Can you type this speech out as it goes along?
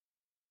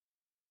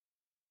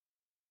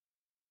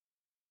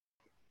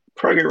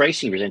Progress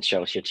Racing presents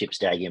Show Us Your Tips.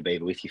 Daggy and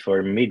Beaver with you for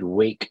a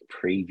midweek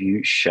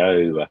preview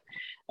show.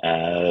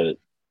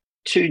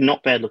 Two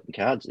not bad looking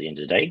cards at the end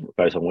of the day,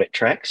 both on wet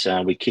tracks.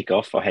 We kick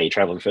off. How are you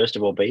travelling first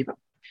of all, Beaver?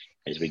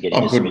 As we get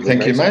I'm into good,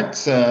 thank you,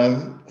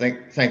 racing.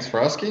 mate. Thanks for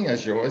asking,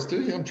 as you always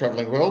do. I'm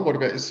travelling well. What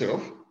about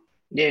yourself?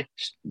 Yeah,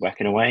 just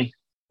whacking away,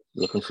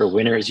 looking for a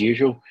winner as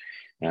usual.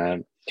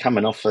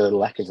 Coming off a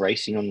lack of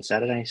racing on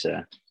Saturday,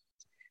 so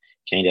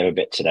keen to have a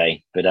bet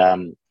today. But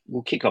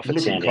we'll kick off You're at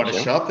looking Sandown. kind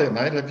of sharp there,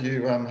 mate. Have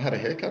you had a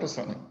haircut or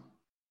something?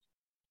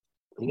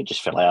 I think it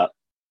just fell out,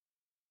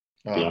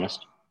 to be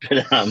honest.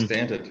 But,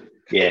 standard.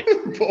 Yeah.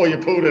 Or you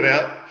pulled it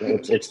out.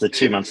 It's the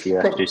 2 months that you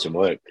have to do some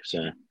work.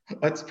 So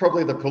it's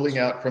probably the pulling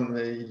out from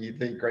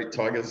the Great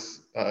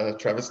Tigers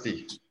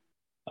travesty.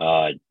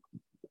 I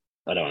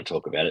don't want to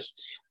talk about it.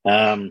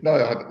 No,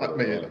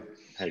 me either.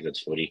 Had a good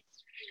footy.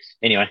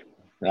 Anyway,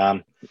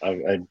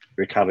 I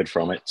recovered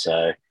from it.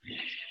 So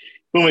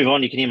we'll move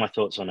on. You can hear my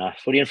thoughts on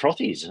Footy and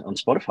Frothies on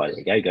Spotify. There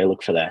you go. Go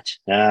look for that.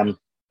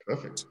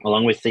 Perfect.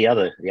 Along with the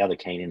other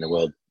keen in the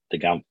world, the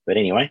Gump. But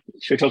anyway,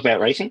 should we talk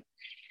about racing?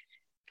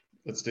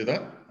 Let's do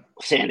that.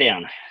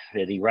 Sandown.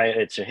 The rail.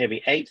 It's a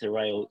heavy 8. The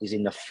rail is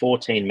in the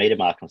 14-metre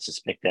mark. I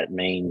suspect that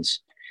means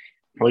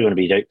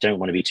probably don't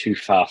want to be too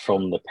far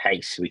from the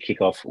pace. We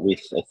kick off with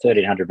a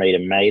 1,300-metre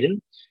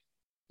maiden.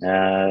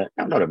 No,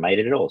 not a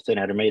maiden at all.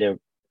 1,300-metre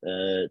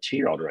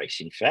 2-year-old race,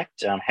 in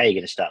fact. How are you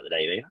going to start the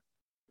day, Beaver?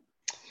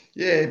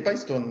 Yeah,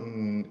 based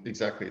on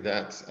exactly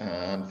that,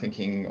 I'm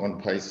thinking on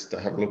pace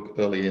to have a look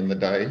early in the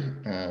day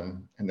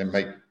and then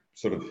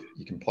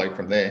you can play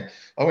from there.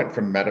 I went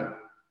from Madam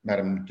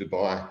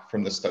Dubai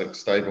from the Stoke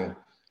stable.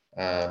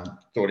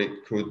 Thought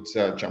it could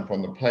jump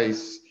on the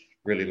pace.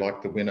 Really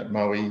liked the win at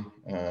Maui.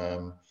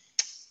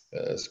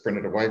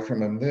 Sprinted away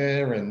from him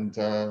there and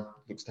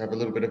looks to have a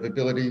little bit of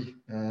ability.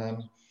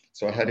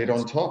 So I had it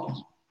on top.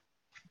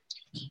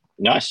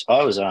 Nice.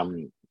 I was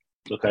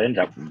I ended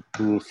up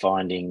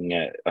finding.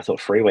 I thought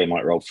Freeway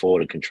might roll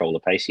forward and control the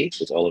pace here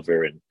with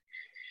Oliver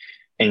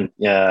and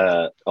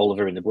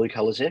Oliver in the blue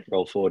colours there.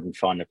 Roll forward and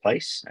find the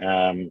place.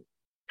 On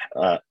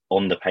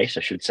the pace,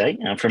 I should say.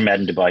 From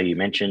Madden Dubai, you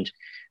mentioned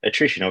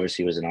attrition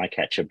obviously was an eye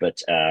catcher,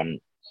 but I'm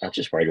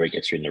just worried where it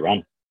gets her in the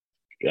run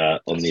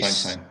on this.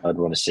 Same. I'd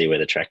want to see where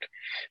the track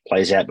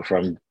plays out before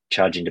I'm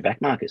charging to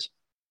back markers.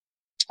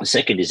 The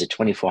second is a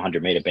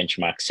 2,400-metre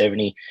benchmark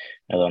 70,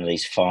 one of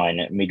these fine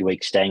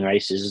midweek staying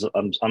races.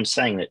 I'm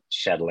saying that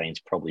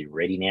Chatelain's probably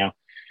ready now.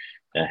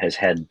 Has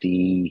had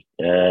the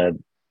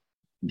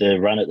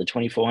run at the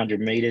 2,400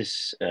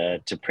 metres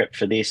to prep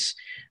for this.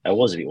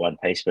 Was a bit one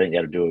pace, but I think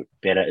they'll do it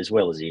better as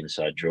well as the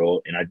inside draw.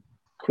 And I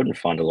couldn't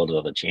find a lot of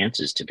other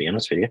chances, to be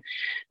honest with you.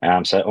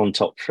 So on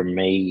top from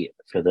me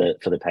for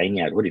the paying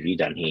out. What have you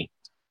done here?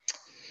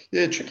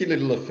 Yeah, tricky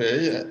little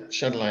affair.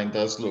 Chatelaine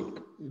does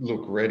look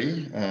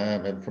ready,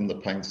 and from the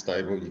Payne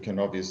stable, you can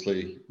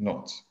obviously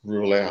not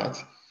rule out.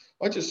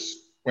 I just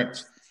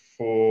went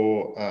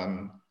for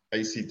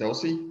AC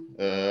Dulcie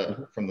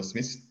from the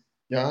Smiths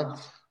yard.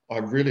 I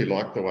really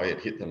liked the way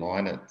it hit the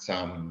line at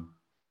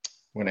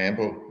when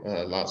Amble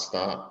last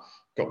start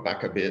got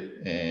back a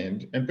bit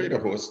and beat a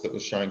horse that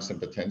was showing some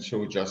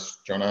potential.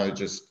 Jono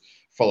just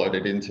followed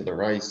it into the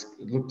race.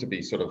 It looked to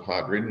be sort of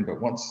hard ridden, but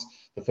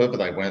the further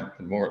they went,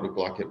 the more it looked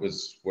like it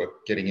was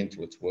getting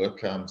into its work.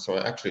 So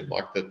I actually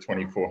liked the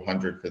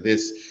 2,400 for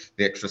this,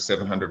 the extra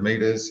 700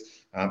 metres.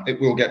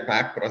 It will get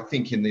back, but I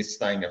think in this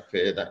staying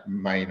affair, that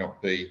may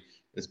not be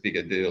as big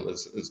a deal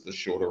as the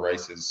shorter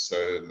races,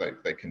 so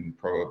they can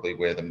probably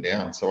wear them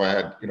down. So I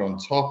had it on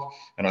top,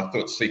 and I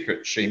thought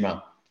Secret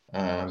Shima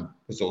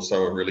was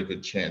also a really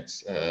good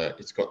chance.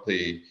 It's got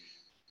the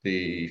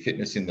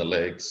fitness in the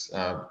legs,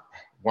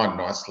 won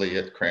nicely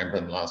at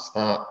Cranbourne last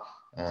start,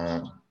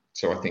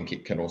 so I think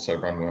it can also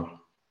run well.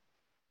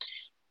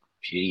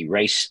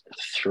 Race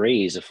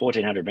 3 is a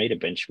 1,400-metre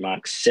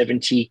benchmark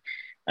 70.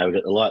 We've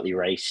got the lightly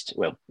raced,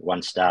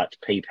 one start,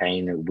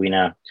 P-Pain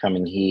winner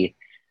coming here.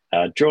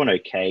 Drawn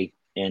okay,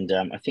 and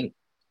I think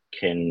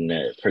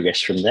can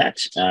progress from that.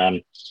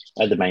 I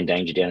had the main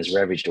danger down as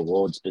Ravaged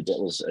Awards, but that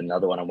was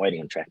another one I'm waiting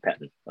on track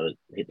pattern. I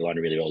hit the line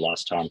really well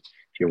last time.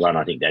 If you run,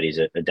 I think that is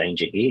a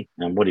danger here.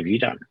 What have you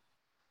done?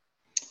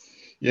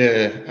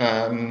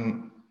 Yeah,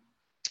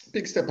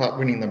 big step up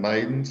winning the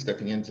maiden,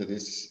 stepping into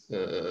this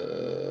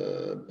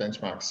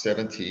benchmark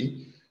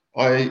 70.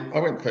 I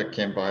went for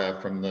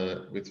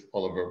Canberra with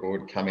Oliver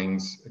aboard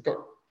Cummings. It got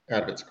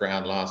out of its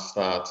ground last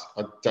start.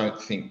 I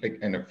don't think,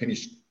 and it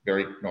finished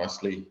very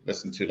nicely,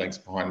 less than 2 lengths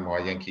behind my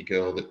Yankee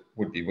Girl that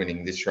would be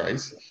winning this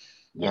race.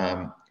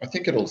 Yeah. I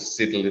think it'll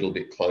sit a little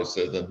bit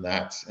closer than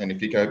that. And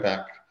if you go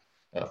back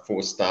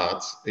 4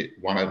 starts, it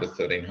won over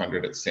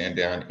 1,300 at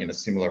Sandown in a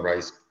similar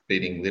race,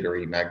 beating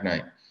Literary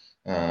Magnate,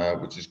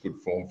 which is good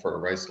form for a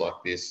race like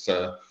this.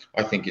 So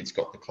I think it's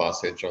got the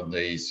class edge on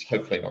these,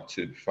 hopefully not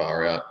too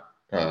far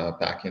out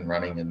back in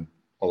running, and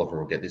Oliver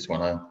will get this one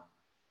home.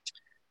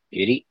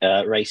 Beauty.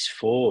 Race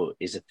 4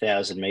 is a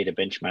 1,000-metre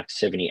benchmark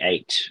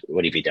 78.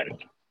 What have you done?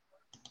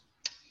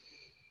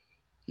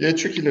 Yeah,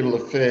 tricky little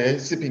affair.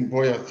 Zipping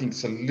Boy, I think,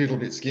 is a little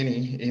bit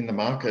skinny in the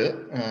market,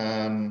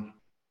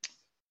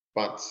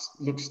 but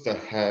looks to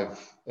have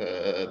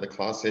the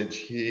class edge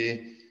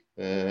here.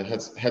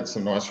 Has had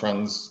some nice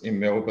runs in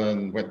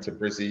Melbourne, went to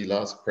Brizzy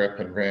last prep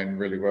and ran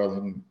really well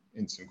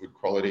in some good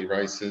quality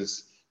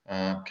races.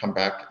 Come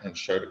back and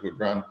showed a good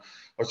run.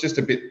 I was just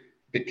a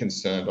bit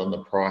concerned on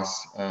the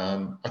price.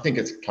 I think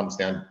it comes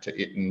down to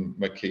it and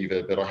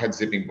McKeever, but I had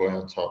Zipping Boy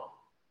on top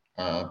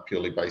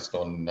purely based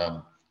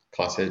on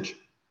class edge.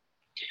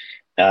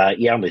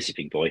 Yeah, I'm with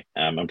Zipping Boy.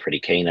 I'm pretty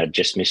keen. I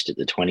just missed at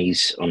the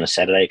 20s on a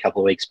Saturday a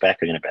couple of weeks back.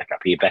 I'm going to back up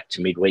here, back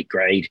to midweek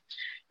grade,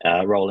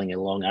 rolling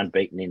along,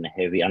 unbeaten in the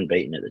heavy,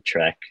 unbeaten at the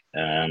track.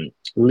 A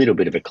little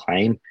bit of a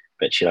claim,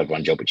 but she'll have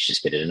one job, which is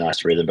just get a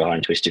nice rhythm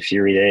behind Twist of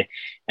Fury there.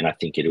 And I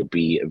think it'll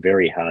be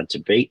very hard to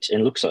beat.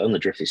 And looks like on the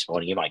drift this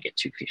morning, you might get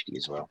 250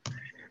 as well.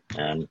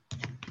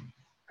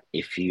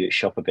 If you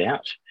shop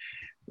about.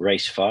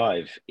 Race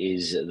 5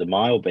 is the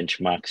mile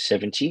benchmark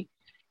 70.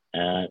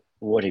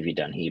 What have you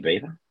done here,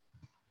 Beaver?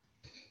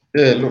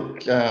 Yeah,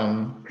 look,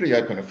 pretty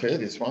open affair,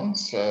 this one.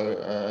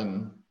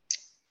 So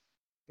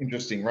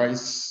interesting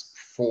race.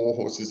 4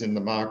 horses in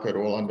the market,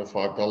 all under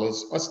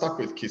 $5. I stuck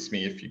with Kiss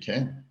Me If You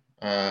Can.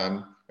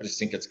 I just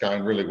think it's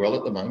going really well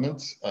at the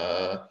moment.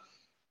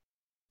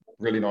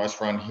 Really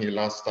nice run here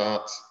last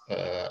start.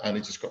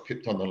 Only just got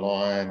pipped on the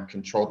line,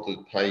 controlled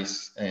the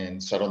pace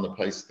and sat on the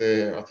pace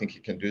there. I think he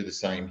can do the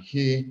same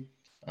here.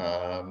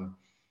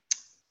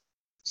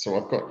 So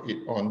I've got it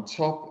on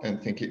top and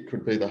think it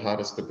could be the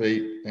hardest to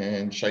beat,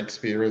 and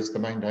Shakespeare is the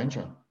main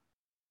danger.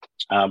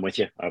 I'm with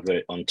you. I've got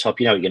it on top.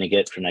 You know what you're going to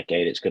get from that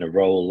gate. It's going to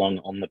roll along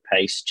on the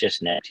pace.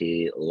 Just napped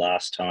here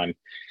last time.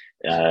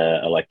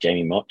 I like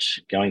Jamie Mott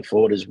going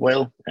forward as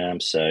well.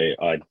 So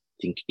I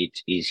think it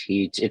is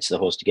here. It's the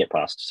horse to get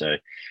past. So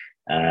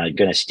going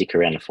to stick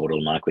around the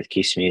 $4 mark with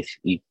Kiss Me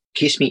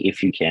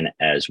If You Can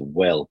as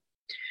well.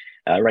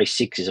 Race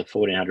 6 is a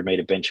 1400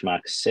 meter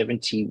benchmark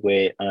 70,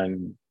 where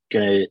I'm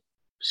going to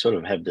sort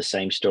of have the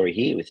same story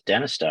here with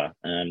Danistar.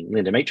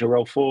 Linda Meach will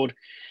roll forward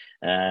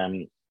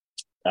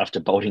after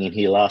bolting in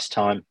here last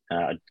time.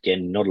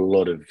 Again, not a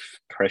lot of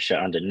pressure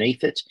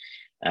underneath it.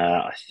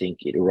 I think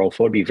it'll roll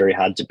forward, be very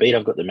hard to beat.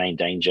 I've got the main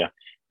danger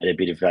at a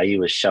bit of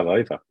value as Shove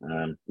Over.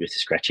 With the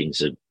scratchings,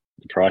 the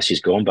price is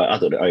gone, but I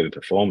thought it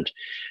overperformed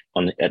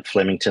at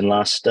Flemington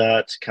last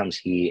start. Comes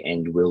here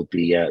and will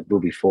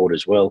be forward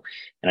as well.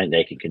 And I think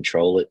they can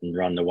control it and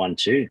run the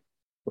 1-2.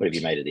 What have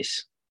you made of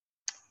this?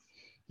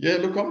 Yeah,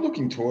 look, I'm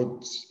looking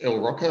towards El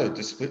Rocco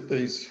to split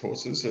these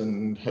horses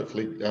and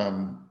hopefully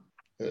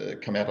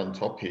come out on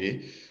top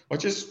here.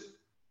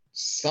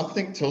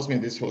 Something tells me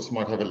this horse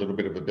might have a little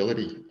bit of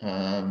ability.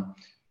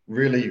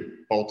 Really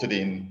bolted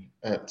in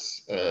at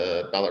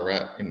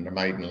Ballarat in the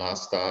maiden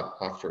last start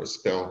after a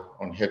spell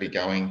on heavy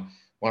going.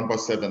 Won by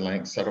 7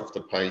 lengths, sat off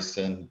the pace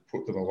and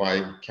put them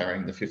away,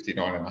 carrying the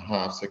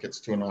 59.5. So it gets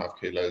 2.5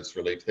 kilos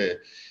relief there.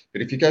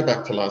 But if you go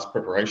back to last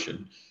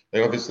preparation,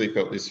 they obviously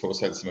felt this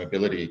horse had some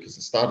ability because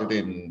it started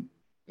in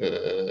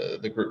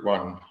the Group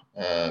 1,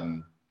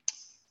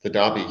 the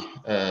Derby,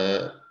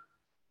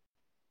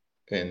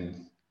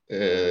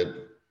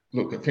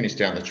 look, it finished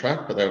down the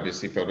track, but they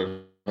obviously felt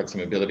it had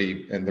some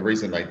ability. And the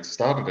reason they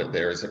started it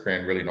there is it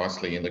ran really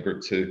nicely in the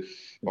Group 2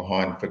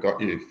 behind Forgot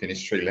You,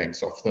 finished 3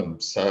 lengths off them.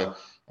 So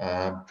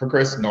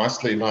progressed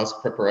nicely last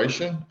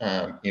preparation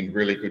in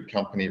really good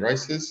company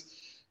races.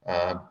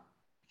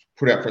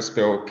 Put out for a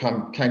spell,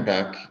 came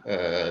back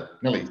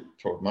nearly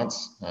 12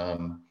 months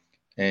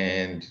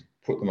and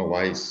put them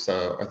away.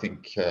 So I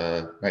think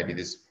maybe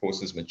this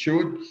horse has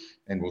matured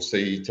and we'll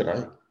see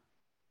today.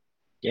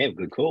 Yeah,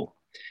 good call.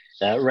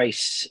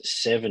 Race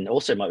 7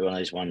 also might be one of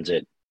those ones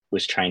that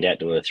was trained out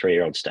to a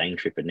 3-year-old staying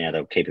trip, and now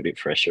they'll keep a bit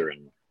fresher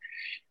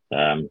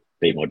and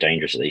be more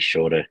dangerous at these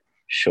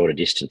shorter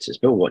distances.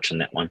 But we'll watch on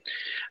that one.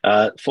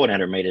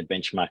 1400 meter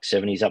benchmark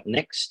 70 is up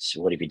next.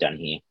 What have you done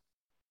here?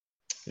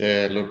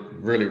 Yeah, look,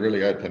 really,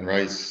 really open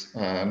race.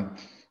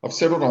 I've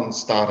settled on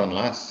Start and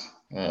Lass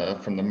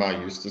from the Mar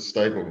Eustace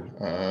stable.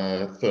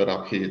 Third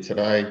up here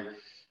today.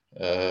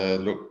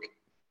 Look,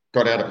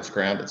 got out of its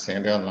ground at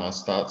Sandown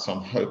last start, so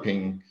I'm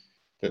hoping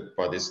that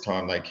by this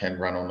time they can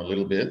run on a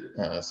little bit.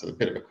 So a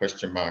bit of a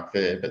question mark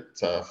there, but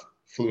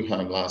flew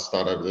home last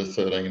start over the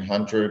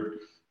 1300.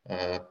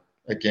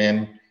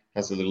 Again,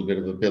 has a little bit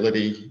of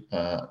ability,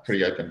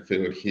 pretty open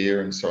field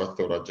here, and so I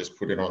thought I'd just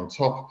put it on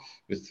top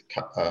with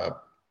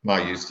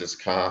Mar Eustace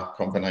car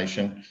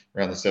combination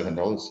around the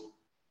 $7.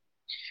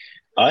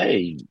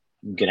 I'm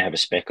going to have a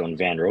spec on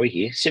Van Roy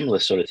here. Similar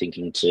sort of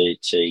thinking to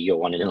your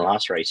one in the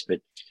last race, but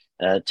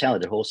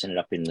talented horse ended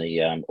up in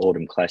the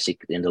Autumn Classic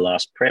at the end of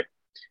last prep.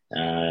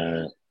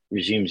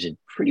 Resumes it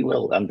pretty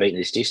well unbeaten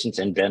this distance,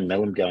 and Van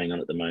Mellum going on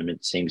at the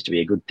moment seems to be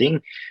a good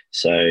thing.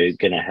 So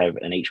going to have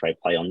an each way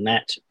play on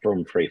that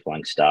from Free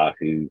Flying Star,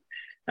 who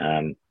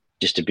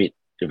just a bit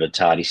of a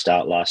tardy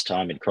start last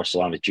time and crossed the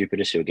line with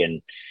Jupiter, who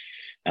again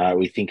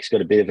we think has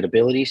got a bit of an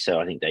ability. So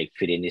I think they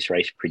fit in this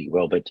race pretty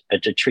well, but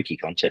it's a tricky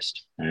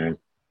contest.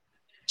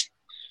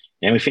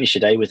 And we finished the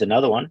day with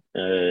another one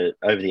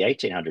over the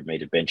 1800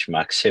 meter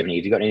benchmark 70.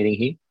 Have you got anything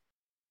here?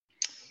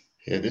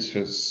 Yeah, this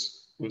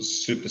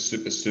was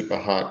super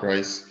hard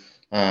race.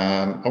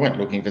 I went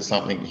looking for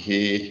something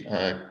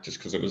here just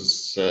because it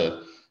was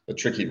a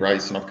tricky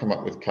race, and I've come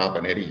up with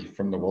Carbonetti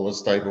from the Waller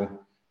stable,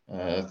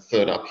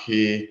 third up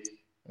here,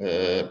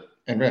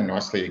 and ran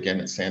nicely again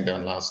at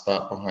Sandown last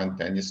start behind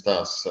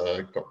Danyastar.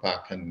 So got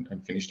back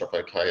and finished off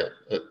okay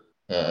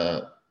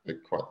at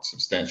quite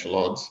substantial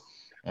odds.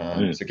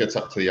 So it gets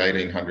up to the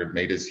 1800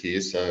 metres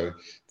here, so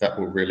that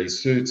will really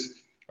suit.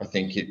 I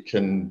think it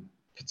can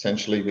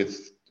potentially,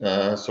 with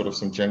sort of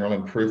some general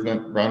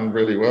improvement, run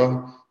really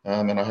well.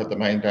 And I had the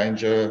main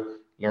danger,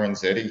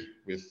 Lorenzetti,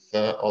 with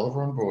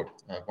Oliver on board.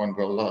 Won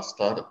well last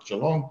start at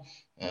Geelong,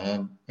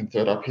 and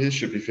third up here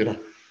should be fitter.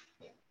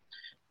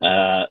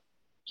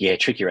 Yeah,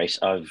 tricky race.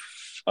 I've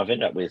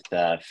ended up with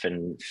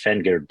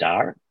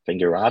Fengerada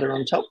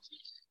on top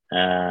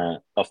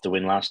off the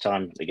win last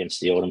time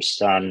against the Autumn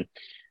Sun.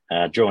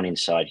 Drawn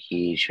inside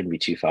here, shouldn't be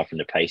too far from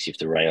the pace if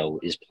the rail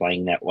is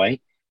playing that way.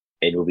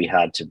 It will be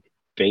hard to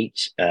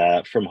beat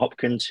from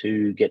Hopkins,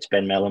 who gets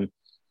Ben Melham.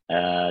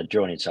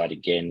 Drawn inside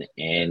again,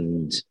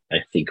 and I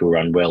think will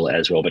run well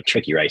as well. But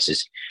tricky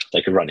races,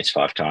 they could run this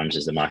 5 times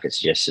as the market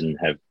suggests and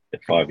have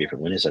 5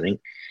 different winners, I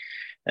think.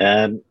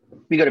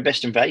 We got a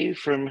best in value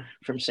from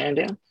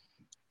Sandown.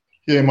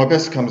 Yeah, my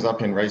best comes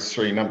up in race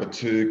 3, number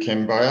 2,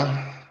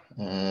 Kembaya.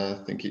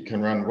 I think it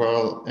can run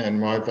well, and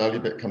my value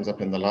bet comes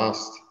up in the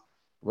last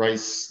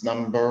race,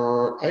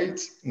 number 8,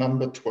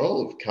 number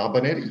 12,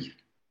 Carbonetti.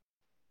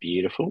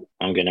 Beautiful.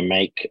 I'm going to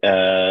make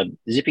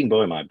Zipping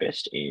Boy my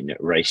best in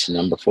race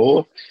number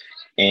 4,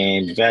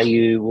 and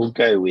value will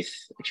go with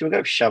we'll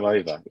go Shove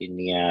Over in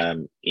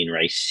the in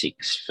race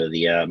 6 for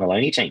the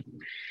Maloney team.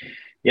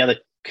 The other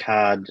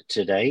card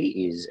today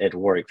is at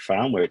Warwick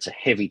Farm, where it's a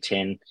heavy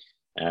 10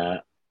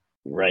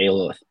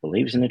 rail, I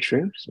believe, is in the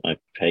trim. So my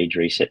page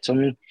resets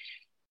on me,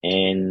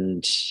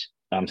 and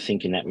I'm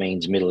thinking that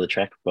means middle of the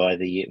track by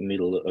the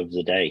middle of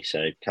the day.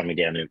 So coming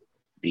down to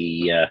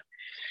the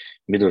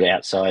middle of the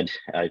outside,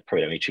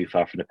 probably don't be too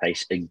far from the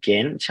pace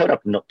again. It's held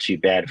up not too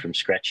bad from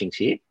scratchings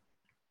here.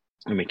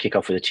 I'm going to kick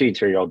off with a 2 and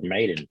 3-year-old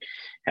maiden.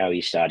 How are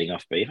you starting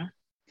off, Beaver?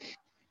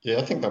 Yeah,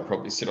 I think they'll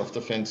probably sit off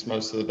the fence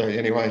most of the day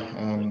anyway,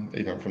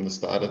 even from the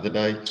start of the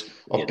day.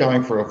 I'm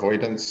going for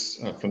Avoidance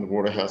from the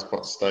Waterhouse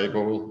Pot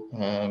stable.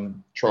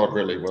 Trialled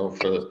really well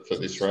for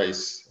this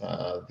race.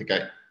 The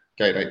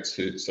gate 8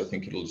 suits, I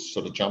think it'll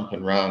sort of jump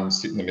and run,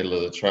 sit in the middle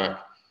of the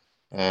track.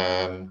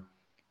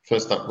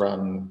 First up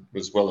run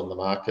was well in the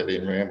market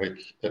in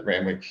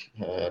Randwick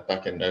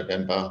back in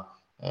November.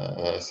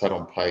 Sat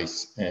on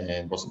pace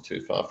and wasn't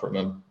too far from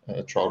him.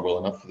 Trialled well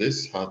enough for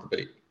this, hard to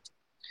beat.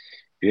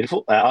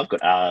 Beautiful. I've got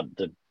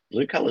the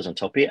blue colours on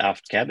top here,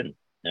 Aft Cabin.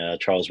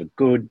 Trials were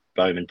good.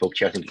 Bowman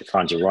booked you. I think it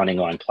finds a running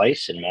line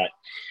place and might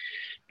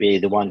be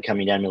the one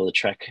coming down the middle of the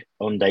track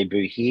on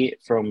debut here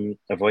from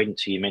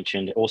Avoidance, who you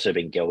mentioned, also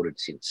been gelded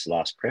since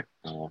last prep.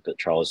 But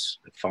trials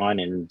fine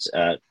and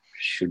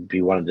should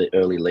be one of the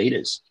early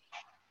leaders.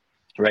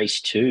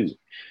 Race 2,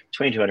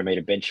 2200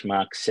 metre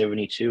benchmark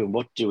 72. And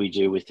what do we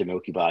do with the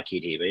Milky Bar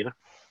Kid here, Beaver?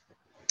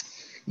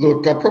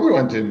 Look, I probably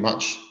won't do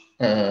much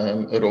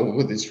at all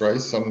with this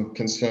race. I'm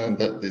concerned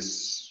that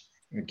this,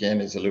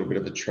 again, is a little bit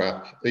of a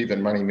trap.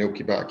 Even money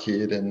Milky Bar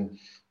Kid, and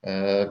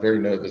very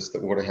nervous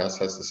that Waterhouse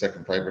has the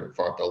second favourite at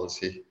 $5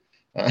 here.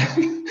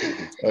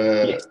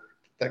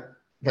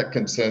 That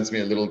concerns me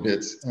a little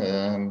bit.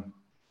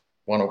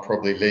 One will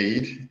probably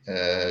lead,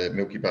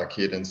 Milky Bar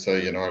Kid, and so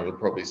it'll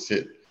probably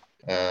sit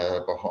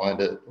behind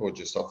it or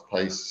just off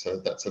pace. So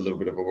that's a little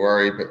bit of a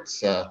worry. But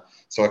so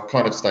I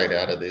kind of stayed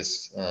out of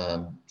this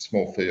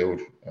small field.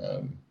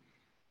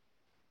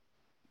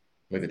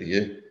 Leave it to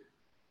you.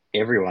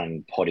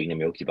 Everyone potting the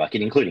Milky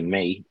Bucket, including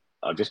me.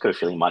 I've just got a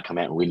feeling it might come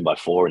out and win by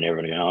 4, and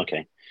everyone go,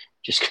 okay.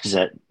 Just because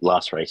that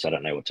last race, I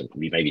don't know what to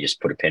maybe just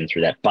put a pen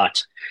through that.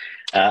 But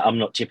I'm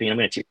not tipping. I'm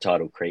going to tip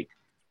Tidal Creek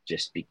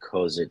just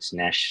because it's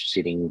Nash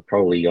sitting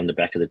probably on the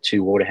back of the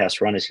 2 Waterhouse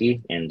runners here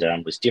and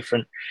was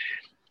different.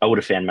 I would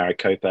have found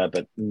Maricopa,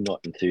 but not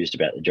enthused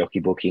about the jockey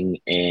booking.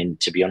 And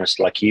to be honest,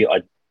 like you,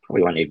 I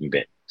probably won't even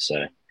bet.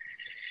 So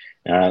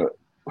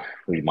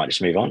we might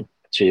just move on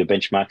to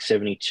benchmark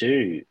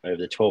 72 over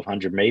the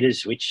 1200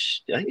 metres,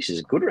 which I think this is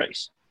a good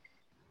race.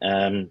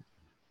 3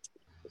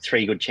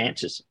 good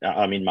chances.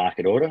 I'm in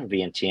market order.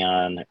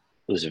 Vientiane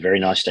was a very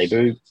nice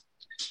debut,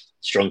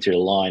 strong through the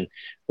line,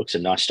 looks a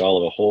nice style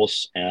of a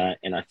horse,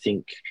 and I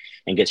think,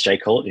 and gets Jay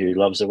Collett, who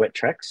loves the wet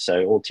tracks,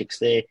 so all ticks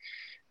there.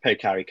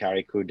 Pokari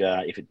Kari could,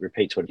 if it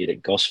repeats what it did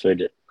at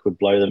Gosford, could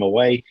blow them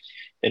away.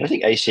 And I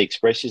think AC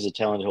Express is a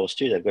talented horse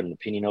too. They've got an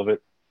opinion of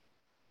it.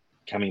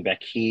 Coming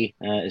back here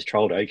is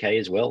trialled okay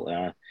as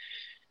well.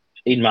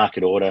 In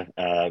market order,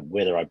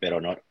 whether I bet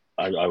or not,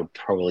 I would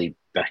probably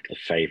back the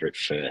favourite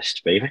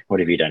first. Beaver, what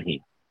have you done here?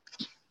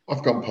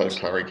 I've gone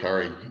Pokari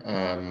Kari.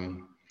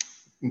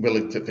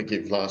 Willing to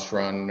forgive last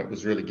run. It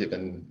was really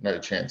given no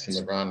chance in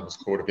the run. Was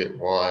caught a bit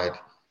wide.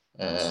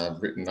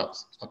 Written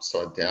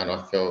upside down,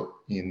 I felt,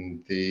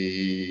 in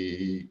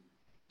the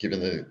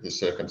given the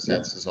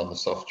circumstances on the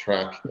soft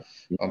track.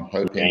 I'm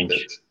hoping change.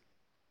 that.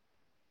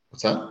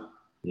 What's that?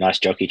 Nice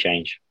jockey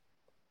change.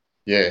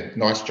 Yeah,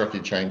 nice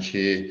jockey change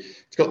here.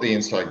 It's got the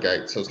inside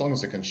gate, so as long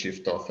as it can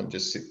shift off and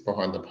just sit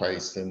behind the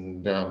pace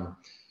and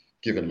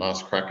give it a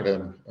last crack at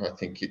him, I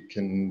think it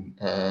can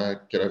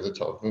get over the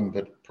top of him,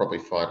 but probably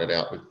fight it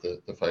out with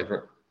the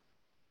favourite.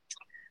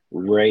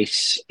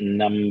 Race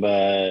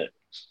number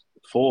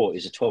 4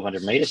 is a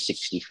 1,200 metre,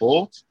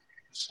 64.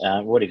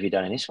 What have you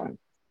done in this one?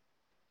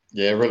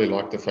 Yeah, I really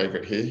like the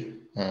favourite here.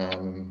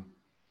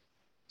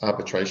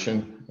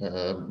 Arbitration,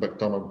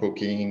 McDonald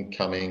Booking,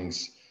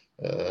 Cummings,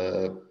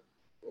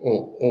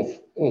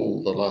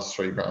 all the last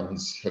 3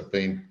 runs have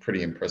been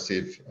pretty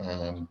impressive.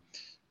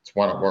 It's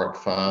won at Warwick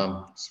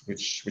Farm,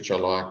 which I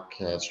like.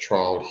 It's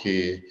trialled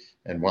here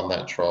and won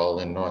that trial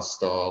in nice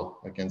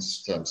style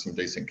against some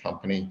decent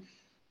company.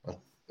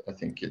 I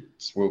think it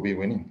will be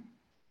winning.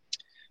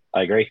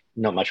 I agree.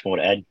 Not much more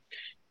to add.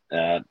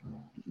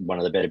 One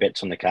of the better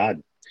bets on the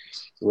card.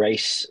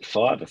 Race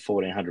 5, a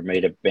 1,400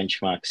 metre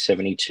benchmark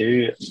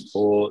 72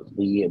 for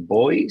the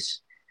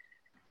boys.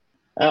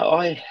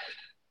 I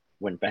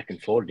went back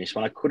and forth in this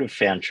one. I could have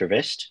found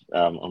Trevest.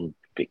 I'm a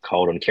bit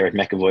cold on Kerry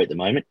McAvoy at the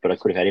moment, but I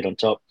could have had it on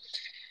top.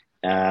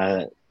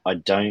 I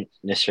don't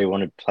necessarily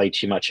want to play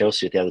too much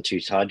else with the other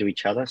two tied to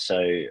each other, so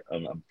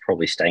I'm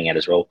probably staying out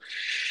as well.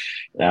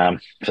 For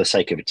the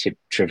sake of a tip,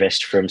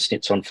 Trevest from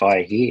Snits on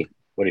Fire here.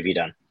 What have you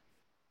done?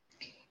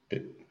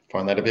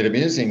 Find that a bit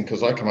amusing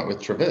because I come up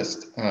with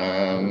Trevest.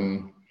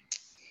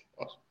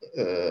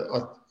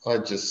 I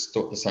just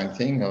thought the same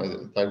thing.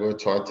 They were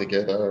tied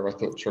together. I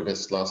thought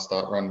Trevest's last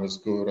start run was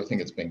good. I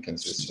think it's been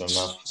consistent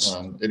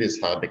enough. It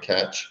is hard to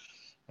catch,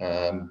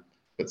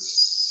 but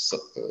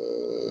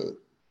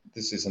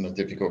this isn't a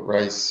difficult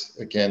race.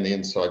 Again, the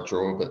inside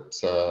draw, but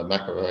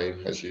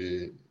McAvoy, as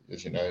you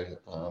know,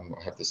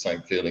 I have the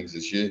same feelings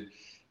as you,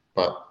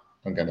 but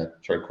I'm going to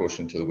throw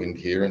caution to the wind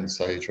here and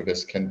say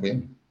Trevest can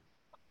win.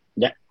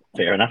 Yeah,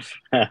 fair enough.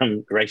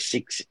 Race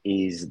 6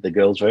 is the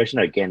girls' version.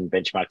 Again,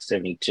 benchmark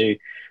 72,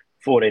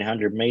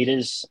 1,400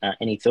 metres.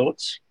 Any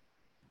thoughts?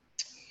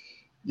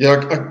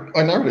 Yeah,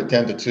 I narrowed it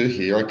down to 2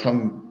 here. I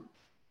come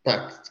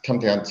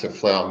down to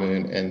Flower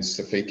Moon and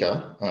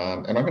Safika,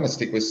 and I'm going to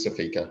stick with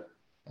Safika.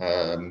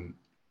 I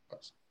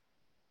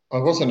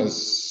wasn't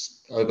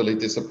as overly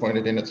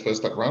disappointed in its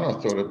first up run. I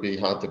thought it'd be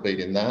hard to beat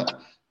in that,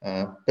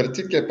 but it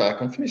did get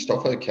back and finished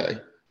off okay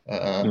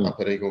up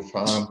at Eagle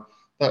Farm.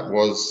 That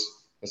was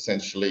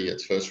essentially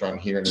its first run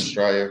here in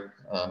Australia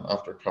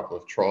after a couple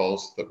of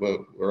trials that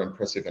were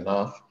impressive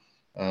enough.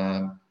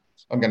 I'm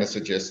going to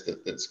suggest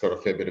that it's got a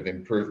fair bit of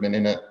improvement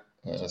in it.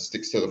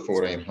 Sticks to the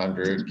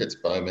 1,400, gets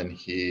Bowman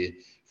here,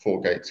 4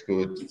 gates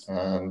good.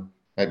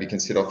 Maybe can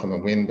sit off on the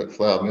win, but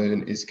Flower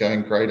Moon is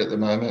going great at the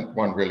moment.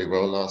 Won really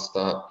well last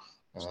start.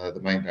 The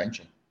main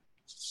danger.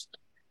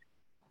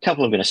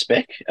 Couple I'm going to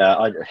spec.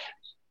 I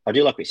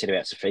do like what you said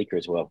about Safika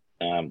as well.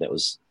 That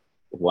was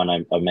one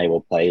I may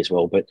well play as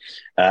well. But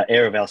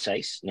Air of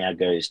Alsace now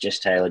goes Jess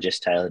Taylor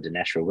to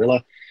Nashville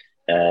Willa.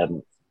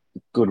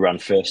 Good run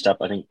first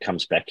up. I think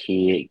comes back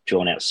here.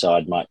 Drawn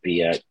outside might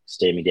be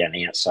steering down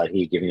the outside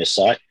here, giving a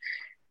sight.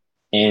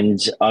 And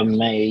I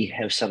may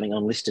have something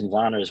on Liston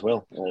Varna as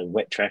well.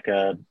 Wet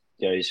Tracker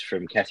goes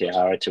from Kathy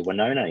O'Hara to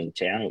Winona in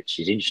town, which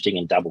is interesting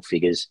in double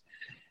figures.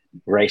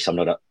 Race, I'm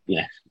going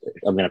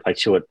to play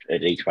 2 at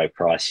each way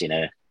price in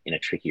a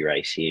tricky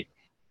race here.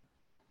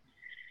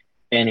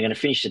 And I'm going to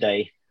finish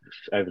today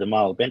over the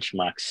mile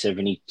benchmark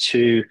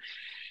 72.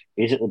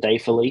 Is it the day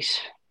for Lise?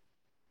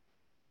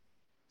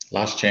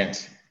 Last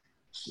chance.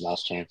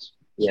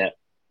 Yeah,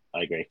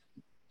 I agree.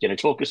 Going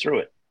to talk us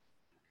through it?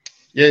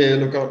 Yeah,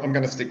 look, I'm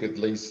going to stick with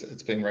Lise.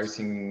 It's been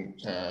racing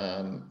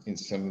in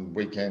some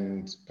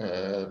weekend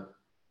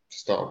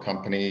style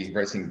company,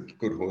 racing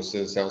good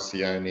horses,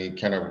 Alcione,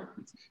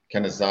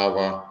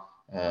 Kanazawa.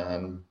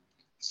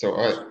 So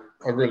I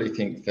really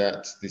think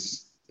that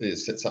this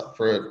sets up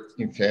for it.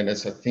 In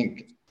fairness, I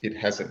think it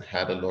hasn't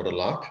had a lot of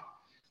luck.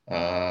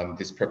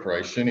 This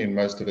preparation in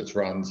most of its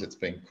runs, it's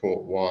been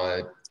caught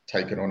wide,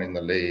 taken on in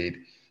the lead,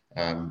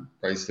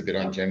 raced a bit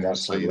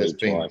ungenerously.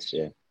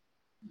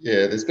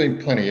 There's been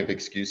plenty of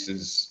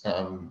excuses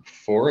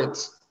for it.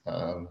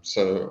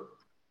 So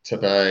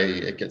today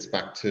it gets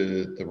back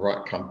to the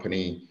right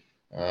company.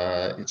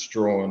 It's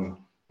drawn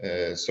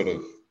sort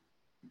of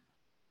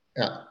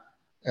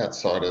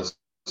outsiders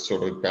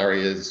sort of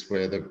barriers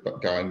where the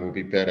going will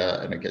be better,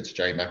 and it gets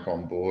J-Mac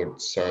on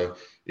board. So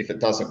if it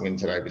doesn't win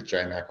today with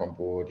J-Mac on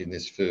board in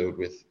this field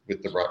with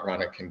the right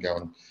runner, can go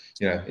and,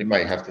 it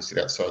may have to sit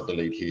outside the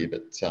lead here,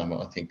 but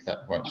I think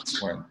that won't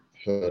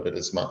hurt it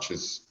as much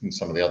as in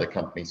some of the other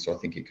companies. So I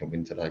think it can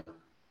win today.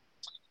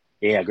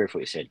 Yeah, I agree with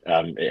what you said.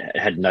 It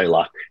had no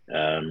luck,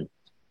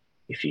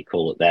 if you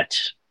call it that.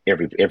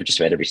 Just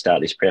about every start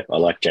of this prep, I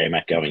like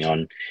J-Mac going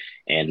on.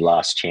 And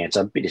Last Chance,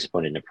 I'm a bit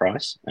disappointed in the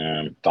price,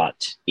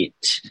 but I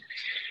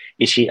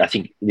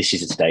think this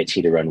is its day. It's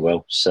here to run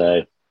well. So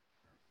I'm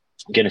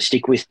going to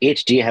stick with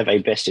it. Do you have a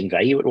best in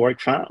value at Warwick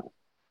Farm?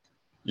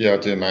 Yeah, I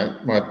do,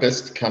 mate. My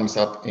best comes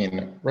up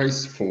in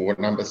race 4,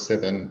 number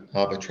 7,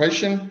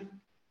 Arbitration.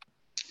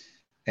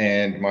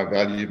 And my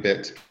value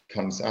bet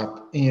comes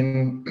up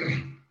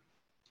in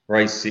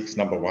race 6,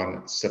 number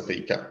 1,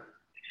 Safika.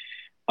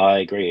 I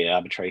agree.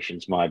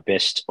 Arbitration's my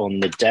best on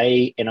the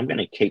day, and I'm going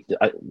to keep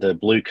the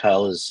blue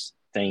colours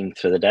theme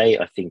for the day.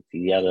 I think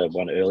the other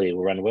one earlier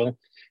will run well,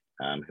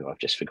 who I've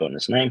just forgotten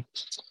his name.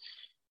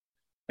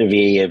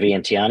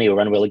 Vientiani will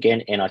run well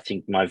again, and I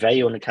think my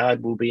value on the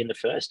card will be in the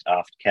first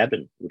after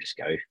Cabin. We'll just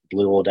go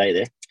blue all day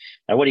there.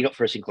 Now, what do you got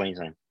for us in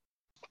Queensland?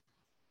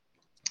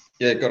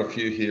 Yeah, got a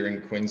few here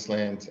in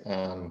Queensland.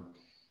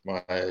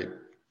 My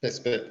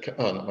best bet,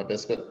 not my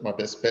best bet, my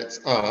best bets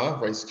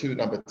are race 2,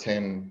 number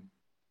 10,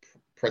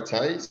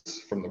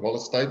 Pretes from the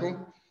Wallace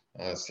stable.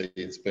 See,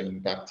 it's been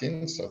backed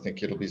in, so I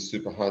think it'll be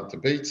super hard to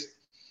beat.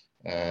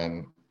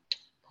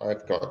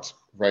 I've got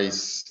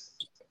race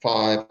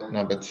 5,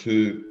 number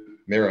 2,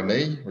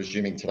 Merrime,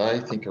 resuming today. I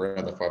think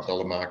around the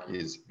 $5 mark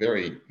is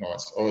very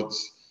nice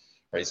odds.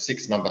 Race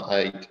 6, number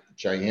 8,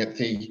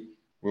 Jayanthi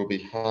will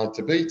be hard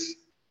to beat.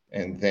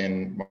 And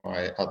then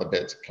my other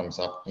bet comes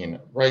up in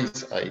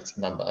race 8,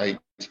 number 8,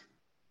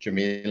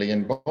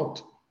 Jamelian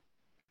Bolt.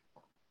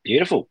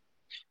 Beautiful.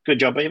 Good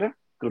job, Eva.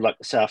 Good luck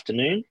this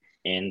afternoon.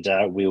 And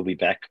we'll be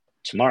back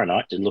tomorrow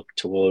night to look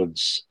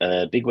towards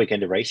a big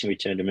weekend of racing,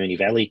 return to Moonee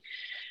Valley,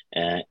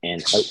 and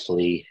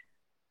hopefully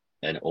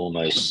an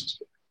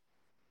almost,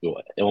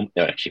 well, it'll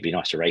actually be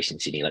nice to race in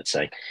Sydney, let's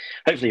say.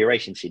 Hopefully a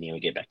race in Sydney and we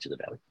get back to the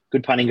Valley.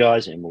 Good punning,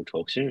 guys, and we'll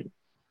talk soon.